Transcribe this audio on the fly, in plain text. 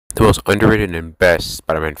The most underrated and best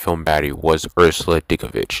Spider-Man film baddie was Ursula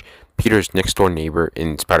Ditkovitch, Peter's next-door neighbor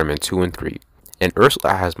in Spider-Man 2 and 3. And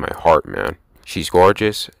Ursula has my heart, man. She's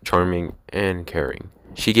gorgeous, charming, and caring.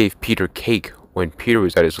 She gave Peter cake when Peter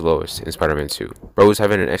was at his lowest in Spider-Man 2. Bro was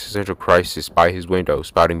having an existential crisis by his window,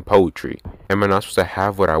 spouting poetry. Am I not supposed to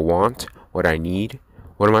have what I want? What I need?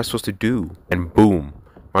 What am I supposed to do? And boom.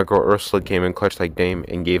 My girl Ursula came in clutch like Dame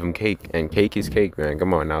and gave him cake. And cake is cake, man.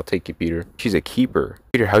 Come on, now take it, Peter. She's a keeper.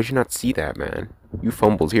 Peter, how'd you not see that, man? You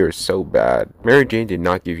fumbled here so bad. Mary Jane did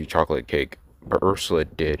not give you chocolate cake, but Ursula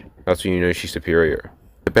did. That's when you know she's superior.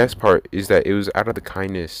 The best part is that it was out of the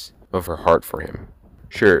kindness of her heart for him.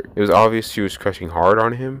 Sure, it was obvious she was crushing hard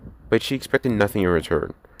on him, but she expected nothing in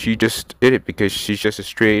return. She just did it because she's just a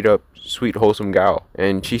straight up, sweet, wholesome gal.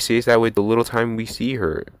 And she stays that way the little time we see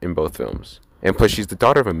her in both films. And plus, she's the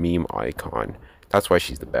daughter of a meme icon. That's why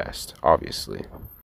she's the best, obviously.